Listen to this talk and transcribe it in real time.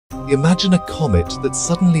Imagine a comet that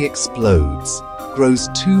suddenly explodes, grows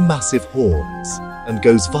two massive horns, and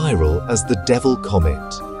goes viral as the Devil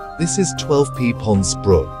Comet. This is 12P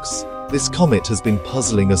Pons-Brooks. This comet has been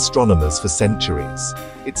puzzling astronomers for centuries.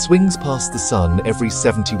 It swings past the Sun every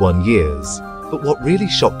 71 years, but what really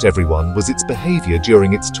shocked everyone was its behavior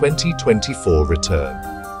during its 2024 return.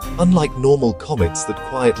 Unlike normal comets that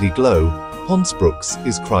quietly glow, Pons-Brooks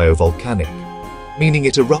is cryovolcanic, meaning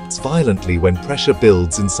it erupts violently when pressure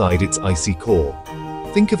builds inside its icy core.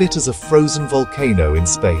 Think of it as a frozen volcano in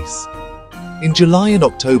space. In July and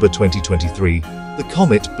October 2023, the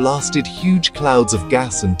comet blasted huge clouds of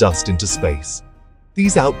gas and dust into space.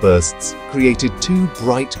 These outbursts created two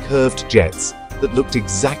bright curved jets that looked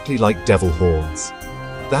exactly like devil horns.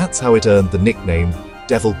 That's how it earned the nickname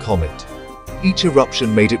Devil Comet. Each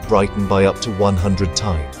eruption made it brighten by up to 100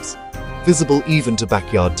 times, visible even to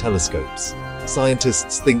backyard telescopes.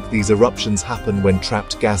 Scientists think these eruptions happen when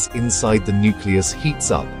trapped gas inside the nucleus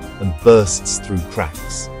heats up and bursts through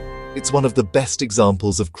cracks. It's one of the best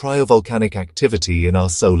examples of cryovolcanic activity in our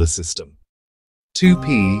solar system.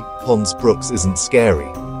 2P Pons-Brooks isn't scary.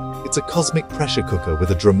 It's a cosmic pressure cooker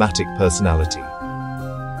with a dramatic personality.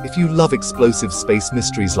 If you love explosive space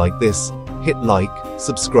mysteries like this, hit like,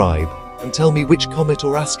 subscribe, and tell me which comet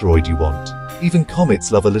or asteroid you want. Even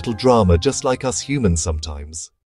comets love a little drama just like us humans sometimes.